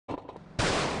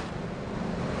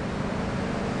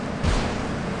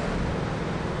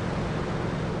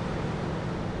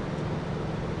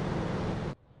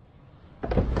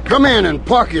Come in and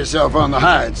park yourself on the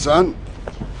hide, son.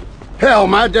 Hell,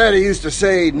 my daddy used to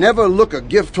say, never look a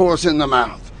gift horse in the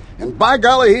mouth. And by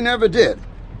golly, he never did.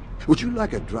 Would you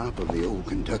like a drop of the old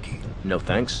Kentucky? No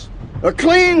thanks. A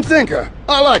clean thinker.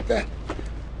 I like that.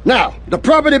 Now, the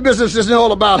property business isn't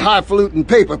all about highfalutin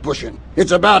paper pushing.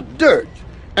 It's about dirt,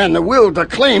 and the will to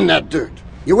claim that dirt.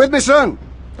 You with me, son?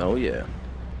 Oh, yeah.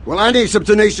 Well, I need some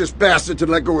tenacious bastard to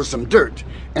let go of some dirt.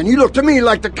 And you look to me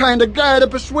like the kind of guy to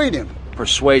persuade him.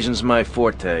 Persuasion's my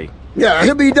forte. Yeah,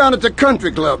 he'll be down at the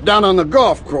country club, down on the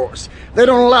golf course. They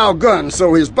don't allow guns,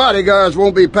 so his bodyguards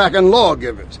won't be packing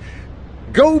lawgivers.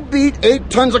 Go beat 8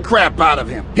 tons of crap out of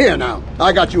him. Here now,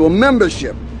 I got you a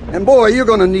membership. And boy, you're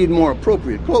gonna need more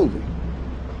appropriate clothing.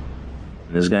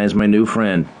 This guy's my new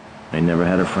friend. I never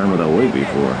had a friend with a wig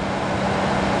before.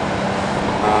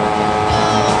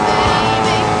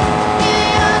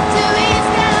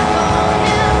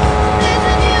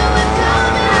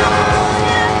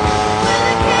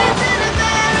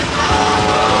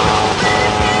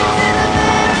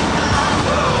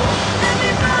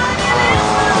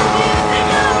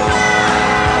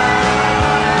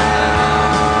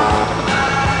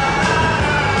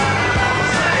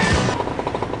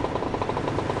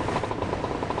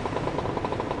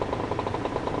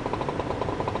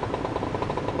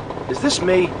 Is this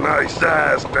me? Nice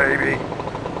ass, baby.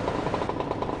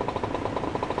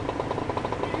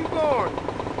 Where you going?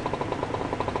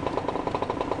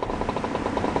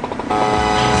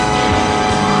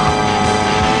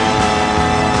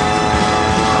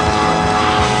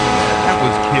 That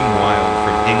was Kim Wilde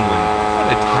from England. What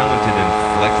a talented and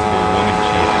flexible woman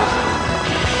she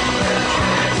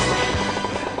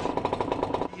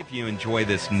is. If you enjoy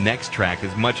this next track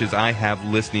as much as I have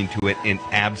listening to it in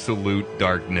absolute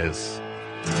darkness.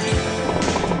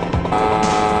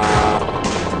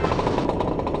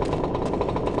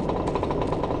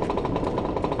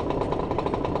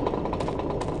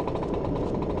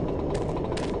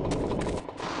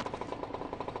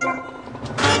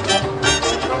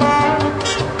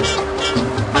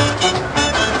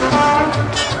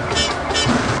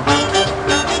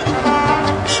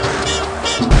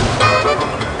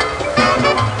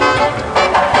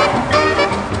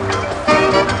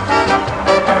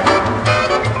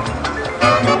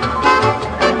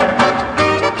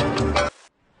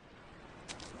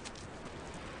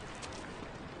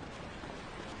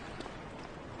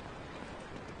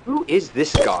 Who is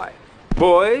this guy?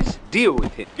 Boys, deal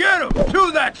with him. Get him!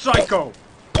 To that psycho!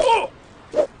 Oh!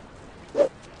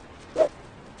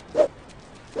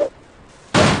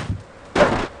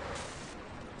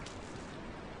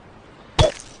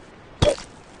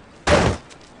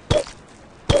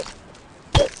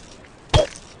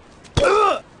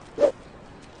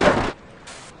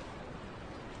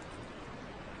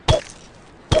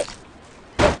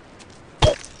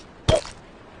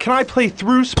 Can I play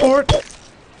through sport?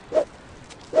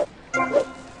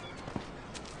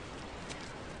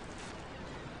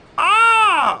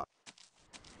 Ah!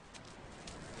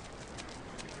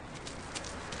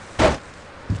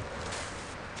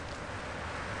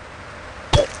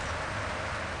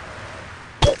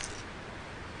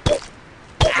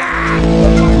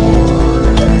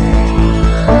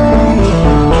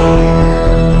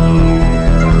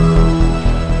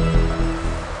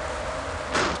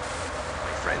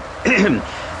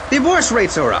 Divorce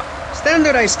rates are up.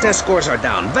 Standardized test scores are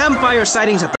down. Vampire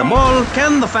sightings at the mall.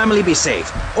 Can the family be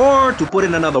saved? Or, to put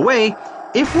it another way,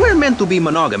 if we're meant to be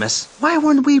monogamous, why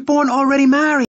weren't we born already married?